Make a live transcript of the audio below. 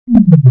Hi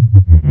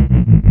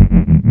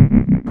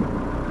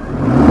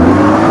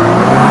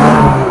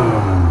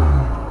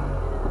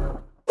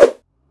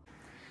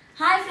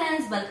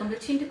friends, welcome to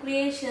Chintu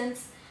Creations.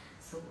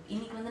 So,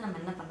 இன்னைக்கு வந்து நம்ம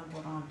என்ன பண்ண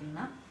போறோம்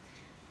அப்படினா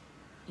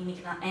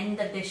இன்னைக்கு நான்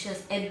எந்த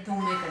dishes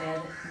எதுவுமே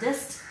கிடையாது.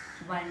 Just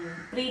one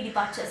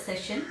pre-departure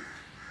session.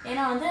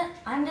 ஏன்னா வந்து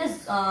I'm just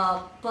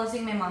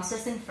pursuing my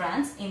masters in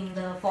France in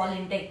the fall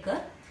intake.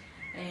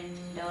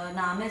 And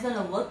நான்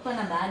Amazonல work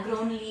பண்ண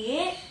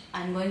backgroundலயே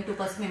I'm going to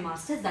pursue my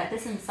masters, that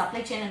is in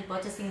supply chain and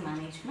purchasing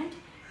management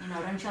in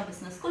Oransha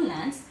Business School,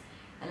 Lens.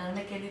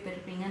 எல்லாரும்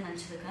கேள்விப்பட்டிருப்பீங்கன்னு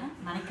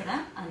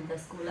நினைக்கிறேன் அந்த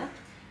ஸ்கூலை.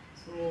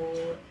 So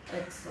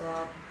it's a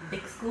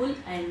big school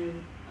and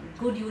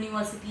good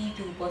university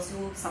to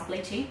pursue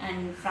supply chain,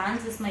 and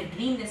France is my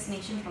dream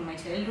destination from my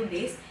childhood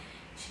days.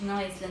 சின்ன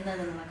வயசுலேருந்து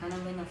அதை நான்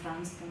கனவு, நான்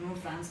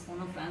ஃப்ரான்ஸ்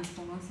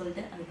போகணும்னு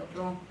சொல்லிட்டு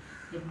அதுக்கப்புறம்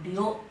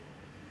எப்படியோ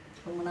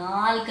ரொம்ப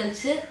நாள்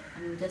கழிச்சு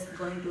I'm just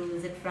going to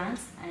visit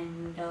France.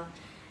 And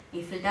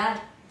Eiffel Tower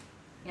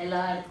எல்லா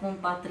இடத்துக்கும்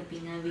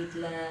பார்த்துருப்பீங்க,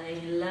 வீட்டில்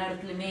எல்லா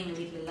இடத்துலையுமே எங்கள்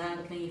வீட்டில் எல்லா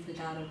இடத்துலையும் Eiffel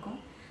Tower இருக்கும்.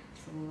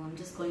 So I'm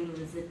just going to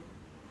visit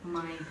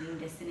my dream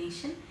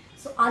destination.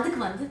 So அதுக்கு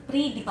வந்து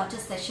ப்ரீ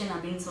டிபார்ச்சர் செஷன்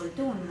அப்படின்னு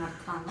சொல்லிட்டு ஒன்று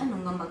நடத்துகிறாங்க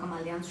நுங்கம்பாக்கம்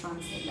அல்லியான்ஸ்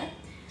ஃப்ரான்ஸில்.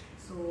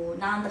 ஸோ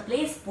நான் அந்த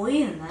பிளேஸ்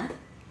போயிருந்தேன்.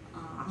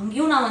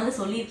 அங்கேயும் நான் வந்து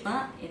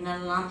சொல்லியிருப்பேன்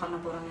என்னென்னலாம் பண்ண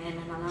போகிறாங்க,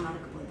 என்னென்னலாம்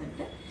நடக்க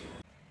போகுதுன்ட்டு.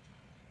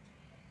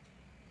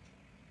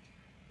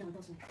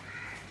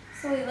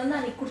 ஸோ இது வந்து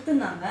அன்றைக்கி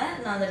கொடுத்துருந்தாங்க,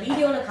 நான் அந்த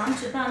வீடியோவில்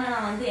காமிச்சிருப்பேன். ஆனால்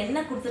நான் வந்து என்ன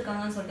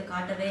கொடுத்துருக்காங்கன்னு சொல்லிட்டு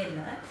காட்டவே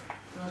இல்லை.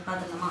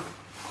 பார்த்துக்கலாமா?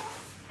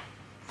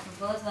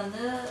 ஃபர்ஸ்ட்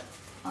வந்து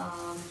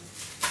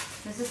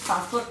this is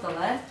passport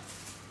cover.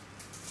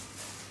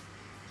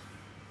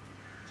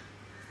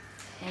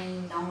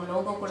 And our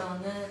logo கூட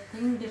வந்து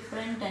think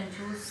different and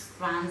choose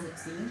France it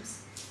seems.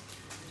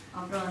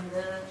 அப்புறம்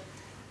வந்து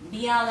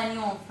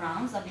bienvenue of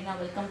France அப்படின்னா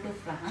welcome to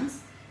France.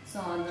 ஸோ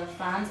அந்த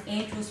ஃப்ரான்ஸ்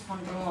ஏன் சூஸ்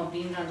பண்ணுறோம்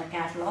அப்படின்ற அந்த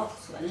கேட்லாக்,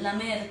 ஸோ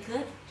எல்லாமே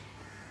இருக்குது.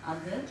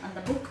 அது அந்த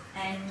book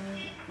and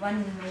one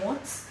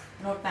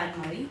note pad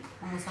மாதிரி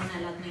அவங்க சொன்ன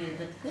எல்லாத்துமே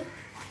எழுதுறதுக்கு,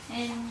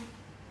 அண்ட்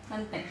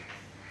ஒன் பென்.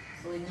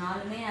 ஸோ இது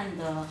நாலுமே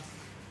அந்த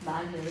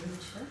பேக்கில்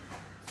இருந்துச்சு.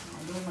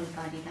 அதுவும் உங்களுக்கு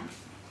காட்டிட்டேன்.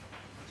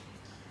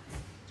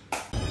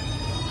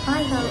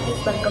 Hi guys,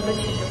 welcome to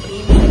Chintu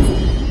Creations.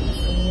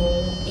 So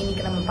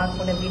இன்றைக்கி நம்ம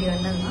பார்க்கக்கூடிய வீடியோ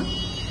என்னன்னா,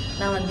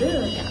 நான் வந்து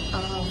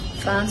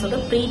ஃப்ரான்ஸோட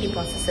ப்ரீ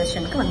டிபார்ச்சர்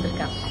செஷனுக்கு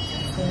வந்திருக்கேன்.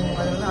 ஸோ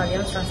அது வந்து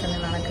அல்லியான்ஸ்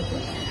ஃப்ரான்ஸில் நடக்குது.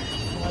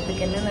 ஸோ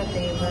அதுக்கு என்னென்ன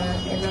தேவை,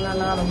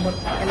 என்னென்னலாம்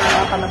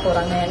பண்ண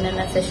போகிறாங்க,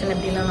 என்னென்ன செஷன்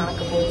எப்படிலாம்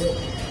நடக்க போகுது,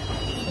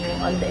 ஸோ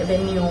அந்த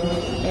வென்யூ,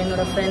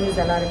 என்னோடய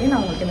ஃப்ரெண்ட்ஸ் எல்லாருமே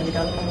நான் உங்களுக்கு இந்த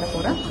வீடியோவில் பண்ண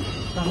போகிறேன்.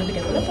 நம்ம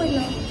வீடியோக்குள்ளே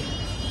போயிடலாம்.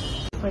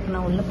 ஸோ இப்போ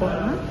நான் உள்ளே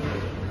போகிறேன்னா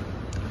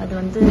அது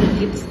வந்து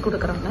கிஃப்ட்ஸ்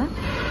கொடுக்குறாங்க.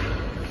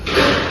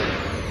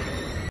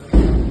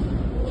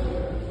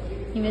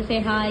 இவன் சே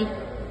ஹாய்.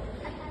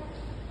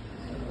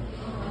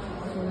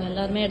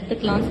 எல்லாருமே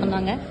எடுத்துக்கலாம்னு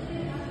சொன்னாங்க.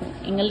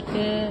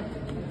 எங்களுக்கு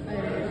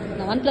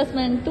நான்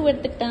 1+1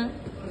 எடுத்துக்கிட்டேன்.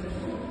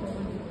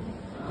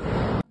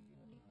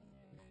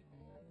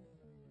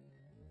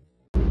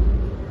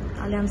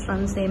 அல்லியான்ஸ்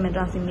ஃப்ரான்ஸ்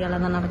மெட்ராஸ்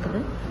இந்தியாவில் தான்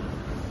நடக்குது.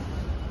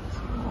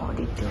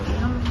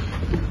 ஆடிட்டோரியம்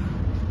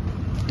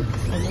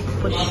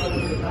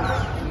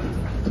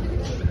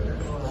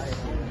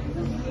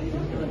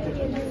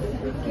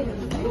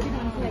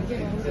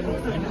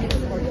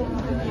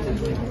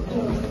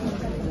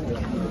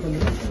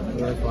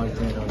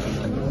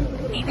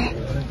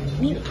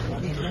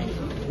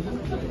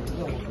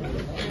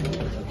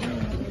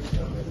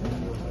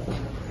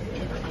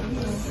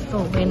ஸோ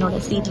என்னோட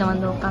சீட்டில்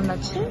வந்து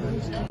உட்காந்தாச்சு.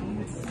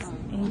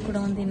 என் கூட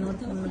வந்து இன்னொரு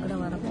பொண்ணு கூட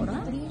வர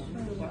போகிறேன்.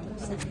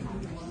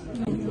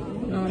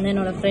 நான் வந்து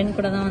என்னோட ஃப்ரெண்ட்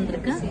கூட தான்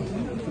வந்திருக்கேன்.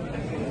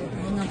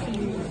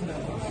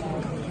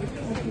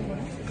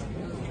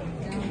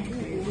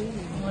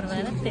 ஒரு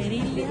வேலை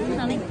தெரியலையான்னு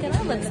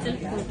நினைக்கிறேன், பட்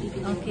ஸ்டில்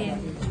ஓகே.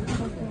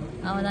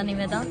 அவள் தான்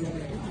நிவேதா,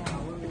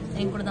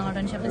 என் கூட தான்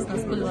ஆரன்ஷா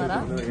பிஸ்னஸ் ஸ்கூல் வரா.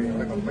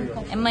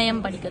 MIM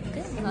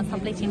படிக்கிறதுக்கு, நான்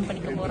சப்ளை செயின்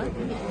படிக்க போகிறேன்.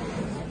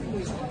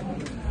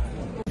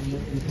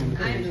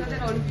 I am sure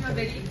that all of you are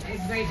very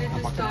excited to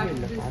start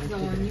this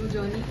new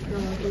journey, to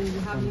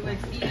have new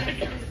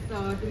experiences,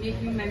 to make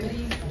new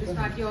memories, to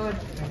start your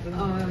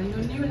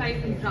new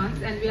life in France.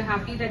 And we are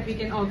happy that we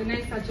can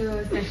organize such a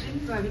session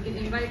where we can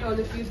invite all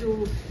of you to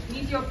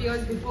meet your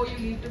peers before you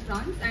leave to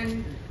France. And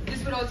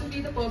this would also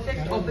be the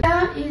perfect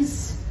opportunity. Is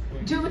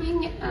doing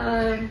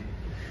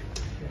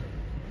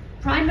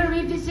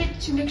primary visit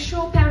to make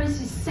sure Paris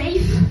is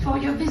safe for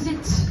your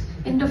visit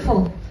in the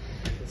fall.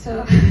 So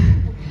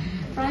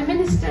Prime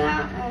Minister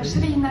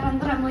Shri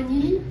Narendra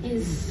Modi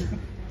is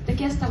the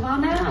guest of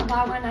honor of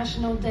our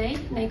National Day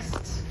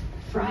next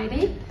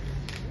Friday.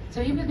 So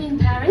he will be in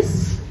Paris,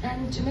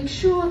 and to make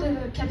sure the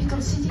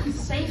capital city is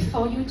safe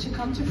for you to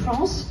come to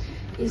France,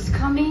 is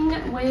coming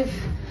with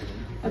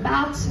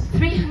about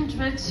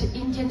 300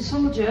 Indian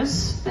soldiers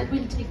that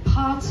will take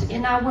part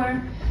in our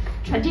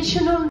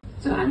traditional.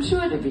 So I'm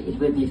sure it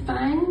will be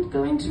fine.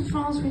 Going to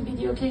France will be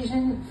the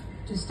occasion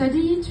to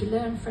study, to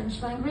learn French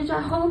language,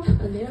 I hope,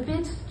 a little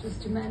bit, just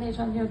to manage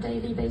on your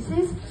daily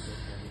basis.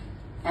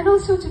 And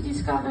also to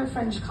discover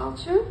French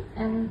culture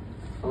and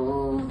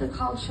all the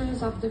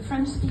cultures of the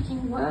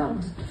French-speaking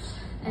world,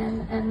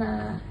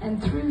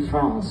 and through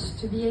France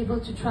to be able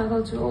to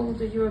travel to all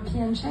the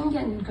European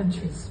Schengen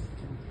countries.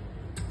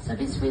 So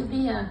this will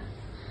be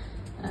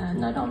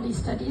not only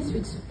studies,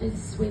 which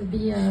this will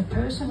be a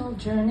personal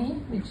journey,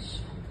 which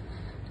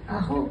I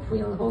hope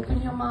will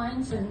open your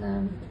minds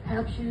and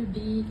help you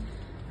be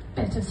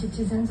better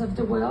citizens of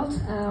the world.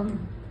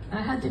 I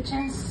had the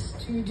chance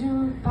to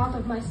do part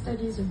of my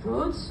studies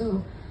abroad,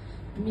 so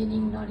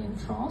meaning not in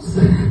France.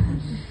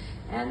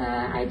 And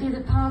I did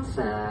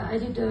I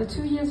did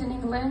 2 years in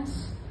England,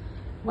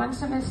 1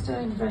 semester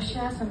in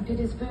Russia, St.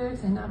 Petersburg,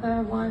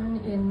 another one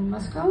in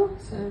Moscow,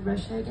 so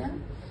Russia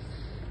again.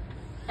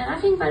 And I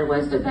think that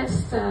was the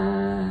best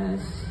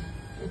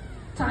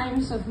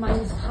times of my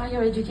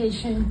higher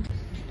education.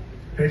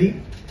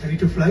 Ready? Ready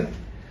to fly?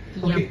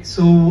 Okay,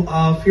 so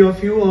few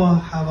of you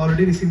have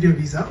already received your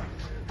visa,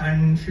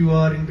 and few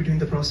are in between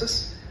the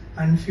process,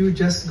 and few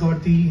just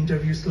got the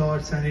interview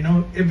slots, and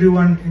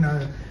everyone in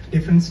a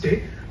different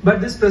state. But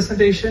this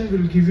presentation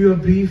will give you a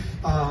brief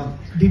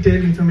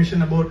detailed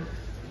information about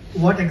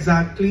what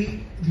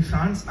exactly the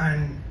France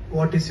and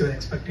what is your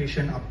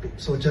expectation up to.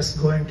 So just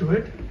go into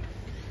it.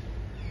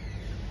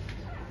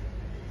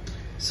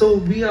 So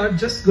we are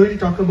just going to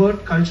talk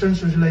about culture and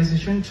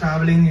socialization,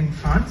 traveling in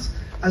France,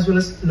 as well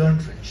as learn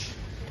French.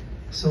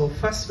 So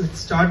first, let's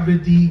start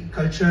with the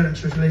culture and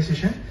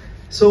socialization.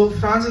 So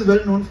France is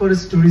well known for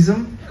its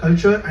tourism,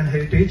 culture and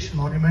heritage,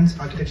 monuments,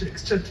 architecture,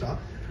 etc.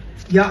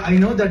 Yeah, I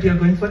know that you are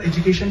going for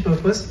education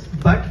purpose,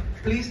 but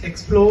please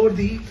explore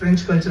the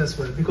French culture as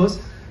well, because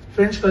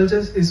French culture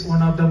is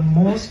one of the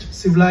most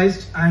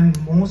civilized and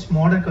most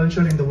modern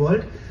culture in the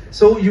world.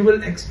 So you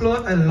will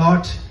explore a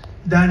lot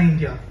than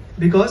India,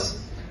 because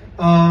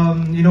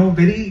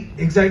very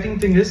exciting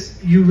thing is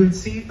you will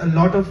see a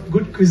lot of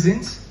good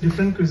cuisines,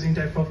 different cuisine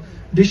type of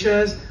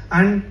dishes,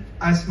 and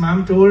as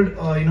ma'am told,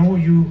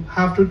 you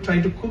have to try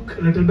to cook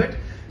a little bit.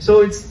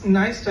 So it's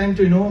nice time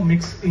to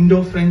mix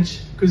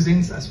Indo-French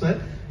cuisines as well.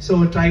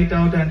 So try it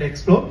out and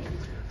explore.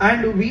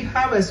 And we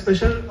have a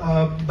special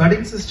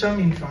budding system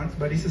in France,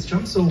 buddy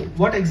system. So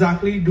what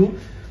exactly do,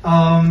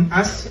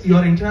 as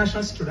your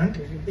international student,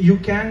 you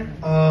can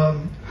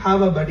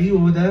have a buddy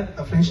over there,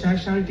 a French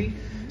nationality.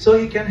 So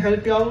he can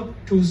help you out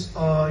to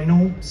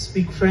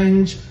speak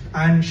French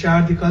and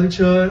share the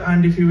culture.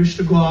 And if you wish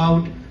to go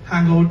out,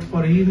 hang out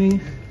for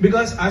evening,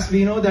 because as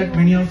we know that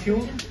many of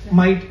you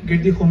might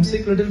get the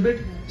homesick a little bit.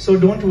 So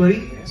don't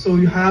worry. So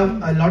you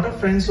have a lot of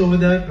friends over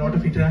there, a lot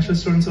of international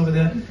students over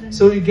there.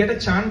 So you get a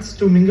chance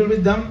to mingle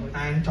with them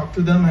and talk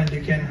to them, and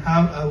you can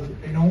have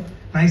a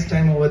nice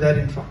time over there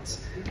in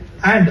France.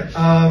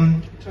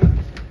 And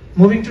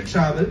moving to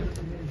travel.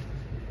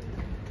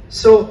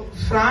 So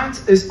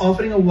France is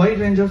offering a wide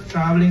range of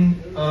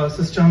traveling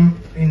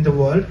system in the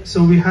world.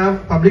 So we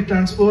have public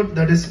transport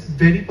that is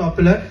very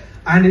popular,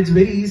 and it's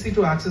very easy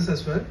to access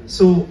as well.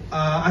 So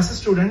as a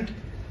student,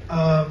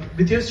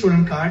 with your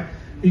student card,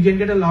 you can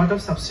get a lot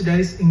of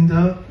subsidies in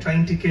the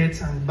train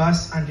tickets and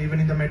bus and even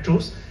in the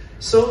metros.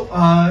 So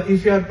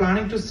if you are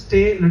planning to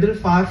stay a little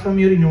far from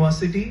your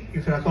university,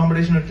 if your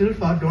accommodation is a little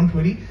far, don't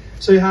worry.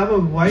 So you have a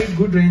wide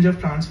good range of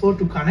transport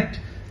to connect.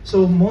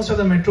 So most of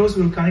the metros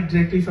will connect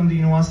directly from the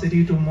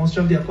university to most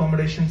of the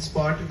accommodation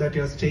spot that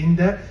you are staying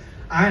there.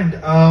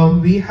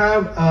 And we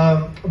have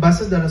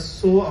buses that are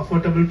so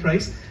affordable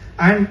price,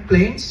 and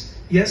planes.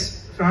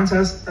 Yes, France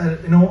has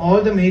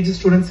all the major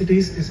student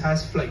cities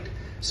has flight.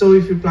 So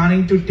if you're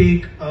planning to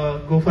take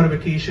go for a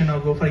vacation or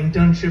go for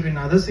internship in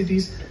other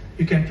cities,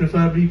 you can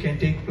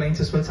take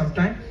planes as well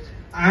sometime.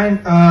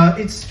 And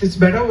it's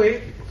better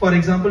way. For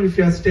example, if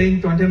you are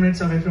staying 20 minutes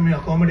away from your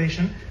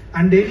accommodation,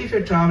 and daily if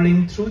you're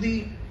traveling through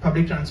the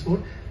public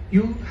transport,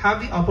 you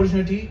have the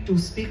opportunity to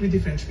speak with the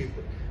French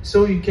people.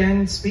 So you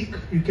can speak,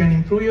 you can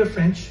improve your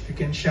French, you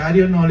can share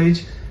your knowledge,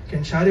 you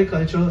can share your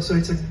culture. So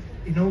it's a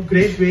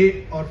great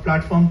way or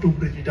platform to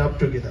bring it up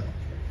together.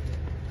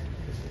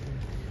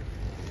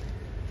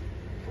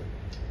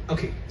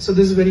 Okay, so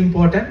this is very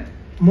important.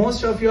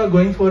 Most of you are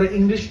going for an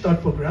English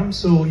thought program,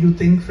 so you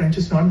think French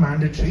is not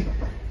mandatory.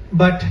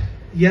 But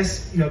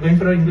yes, you are going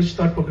for an English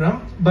thought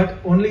program, but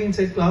only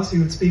inside class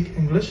you will speak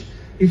English.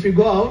 If you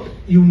go out,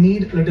 you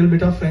need a little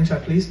bit of French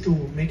at least to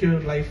make your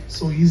life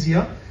so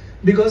easier.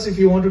 Because if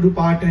you want to do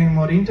part-time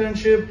or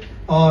internship,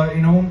 or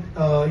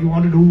you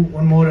want to do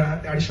one more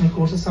additional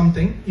course or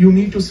something, you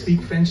need to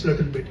speak French a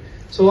little bit.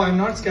 So I'm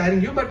not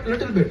scaring you, but a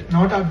little bit,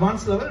 not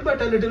advanced level,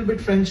 but a little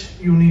bit French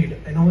you need,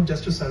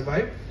 just to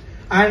survive.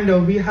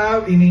 And we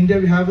have in India,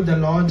 we have the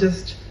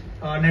largest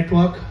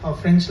network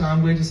of French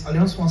languages,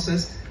 Alliance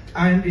Française,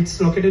 and it's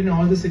located in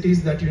all the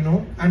cities that you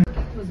know. And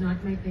it was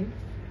not my thing.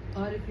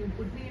 Or if you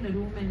put me in a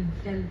room and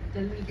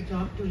tell me to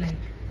talk to like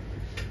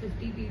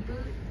 50 people,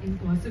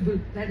 impossible.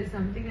 That is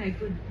something I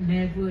could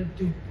never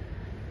do.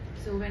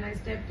 So when I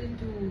stepped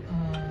into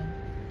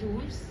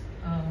tours,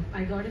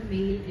 I got a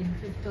mail in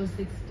 5th or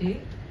 6th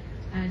day,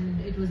 and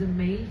it was a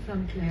mail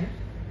from Claire,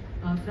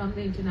 from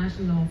the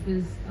international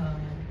office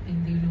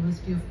in the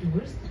University of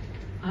Tours,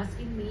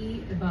 asking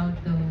me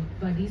about the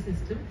buddy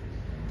system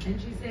And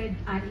she said,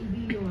 I'll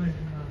be your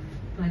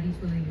buddy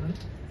for the year.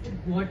 I said,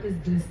 what is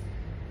this?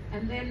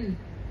 And then,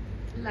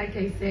 like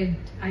I said,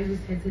 I was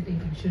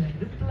hesitating. Should I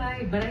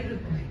reply? But I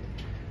replied.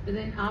 But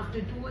then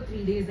after 2 or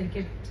 3 days, I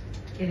kept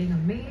getting a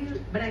mail.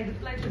 But I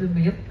replied to the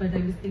mail. But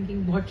I was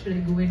thinking, what should I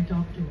go and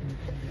talk to her?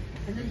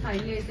 And then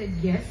finally I said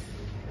yes.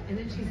 And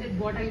then she said,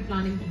 what are you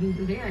planning to do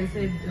today? I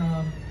said,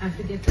 I have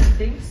to get some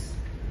things.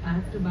 I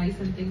have to buy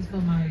some things for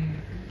my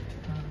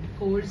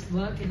course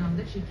work and all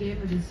that. She came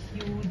with this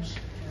huge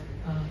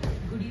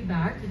goodie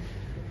bag,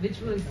 which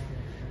was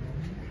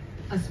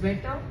a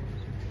sweater,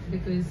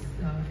 because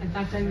at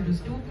that time it was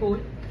too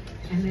cold,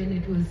 and then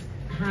it was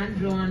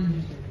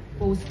hand-drawn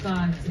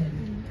postcards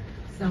and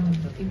some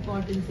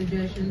important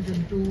suggestions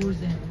and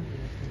tours, and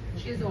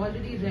she has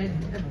already read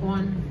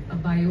upon a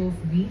bio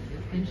of me,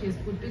 and she has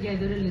put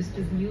together a list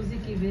of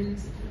music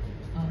events,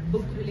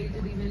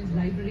 book-related events,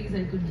 libraries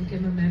I could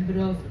become a member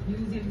of,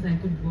 museums I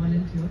could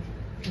volunteer,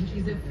 and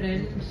she's a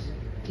friend.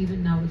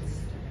 Even now it's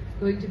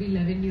going to be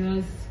 11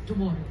 years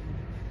tomorrow.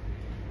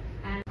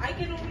 And I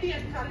can only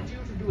encourage you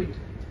to do it.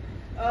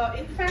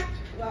 In fact,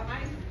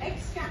 I'm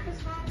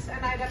ex-Campus France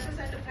and I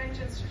represent a French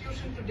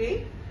institution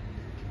today.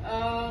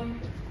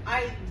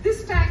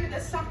 This time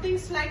there's something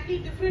slightly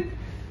different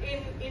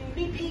in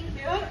me being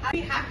here. I'll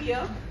be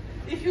happier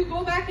if you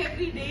go back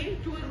every day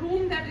to a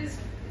room that is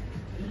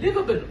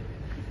livable,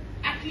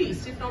 at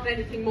least, if not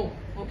anything more.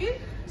 Okay?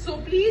 So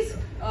please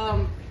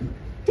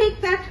take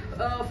that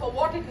for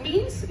what it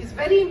means. It's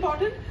very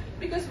important,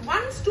 because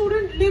one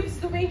student lives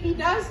the way he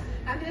does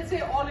and they'll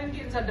say all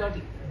Indians are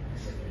dirty.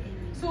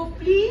 So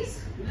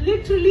please,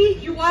 literally,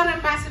 you are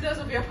ambassadors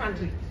of your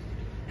country.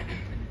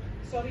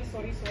 Sorry,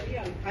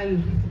 I'll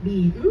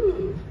be,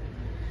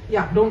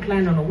 yeah, don't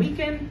land on a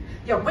weekend.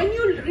 Yeah, when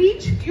you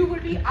reach, you will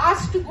be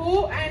asked to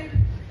go and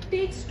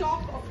take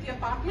stock of the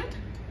apartment,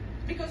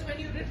 because when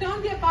you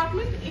return the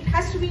apartment, it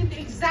has to be in the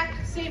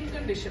exact same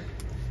condition.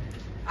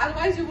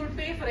 Otherwise, you will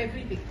pay for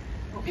everything.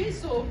 Okay,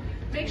 so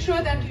make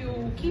sure that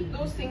you keep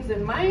those things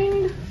in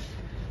mind.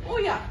 Oh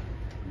yeah,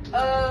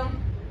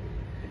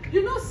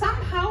 you know,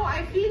 somehow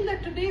I feel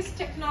that today's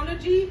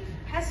technology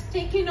has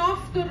taken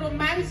off the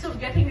romance of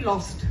getting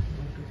lost.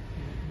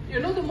 You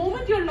know, the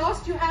moment you're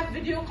lost, you have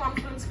video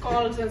conference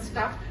calls and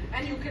stuff,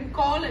 and you can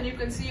call and you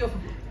can see,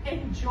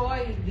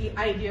 enjoy the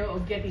idea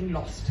of getting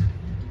lost.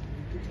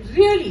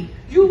 Really,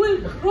 you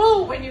will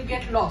grow when you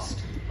get lost.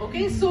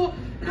 Okay, so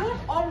don't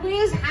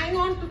always hang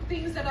on to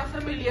things that are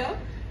familiar.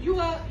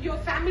 Your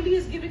family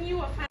is giving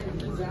you a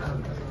family visa.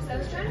 So I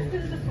was trying to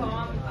fill the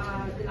form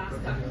the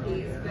last couple of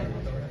days, but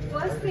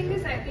first thing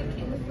is, I think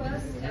in the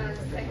first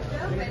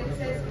sector where it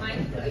says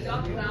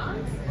your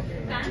grants,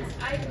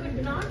 I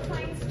could not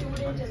find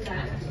student in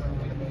that.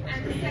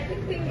 And the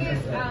second thing is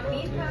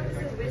main purpose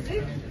of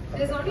visit.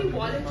 There's only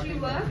voluntary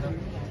work,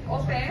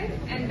 au pair,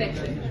 and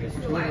veteran.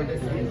 So I was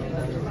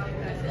confused about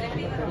that.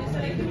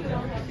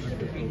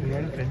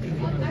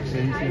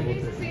 Actually, I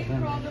face the same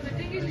problem. The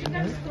thing is, you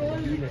can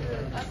scroll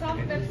some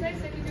websites,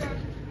 like if you're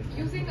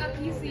using a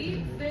PC,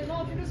 there's no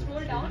option to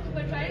scroll down,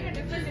 but trying a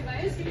different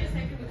device,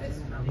 it's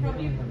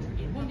probably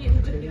won't be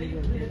able to hear you.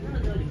 The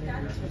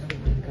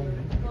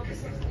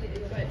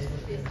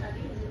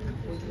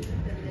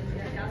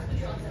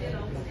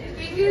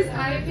thing is,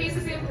 I face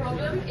the same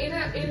problem. In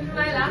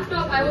my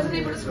laptop, I wasn't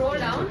able to scroll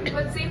down,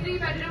 but same thing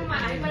if I did it on my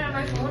iPad or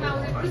my phone, I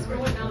was able to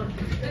scroll down.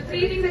 The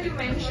three things that you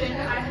mentioned,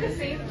 I had the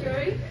same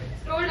query.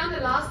 Scroll down,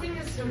 the last thing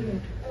is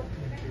student.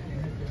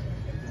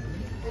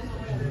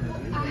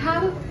 I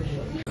have.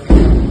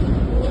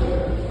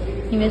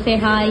 You may say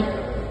hi.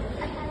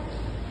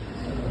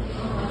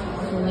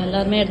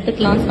 எல்லாருமே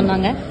எடுத்துக்கலாம்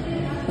சொன்னாங்க.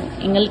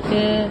 எங்களுக்கு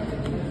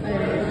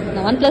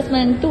நான்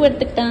 1+1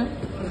 எடுத்துக்கிட்டேன்.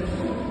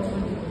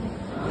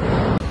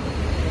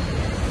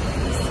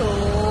 So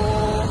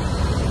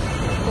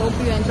hope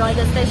you enjoy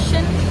the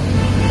session.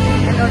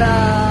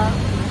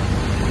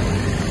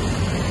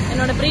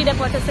 என்னோட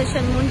pre-departure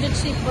session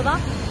முடிஞ்சிடுச்சு.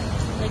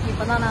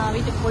 இப்போதான் நான்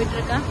வீட்டுக்கு போயிட்டு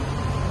இருக்கேன்.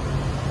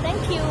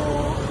 Thank you.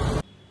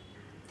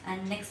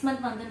 And next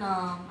month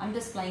I'm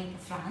just flying to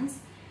France.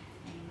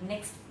 And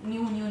next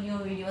new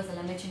videos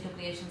எல்லாமே Chintu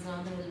Creations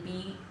will be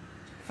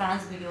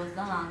France videos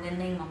தான் அங்க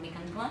இருந்து எங்க mummy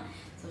கண்டுவான்.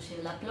 So she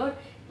will upload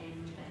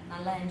and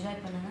நல்லா enjoy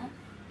பண்ணுங்க.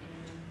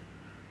 And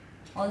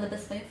all the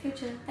best for your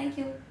future. Thank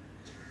you.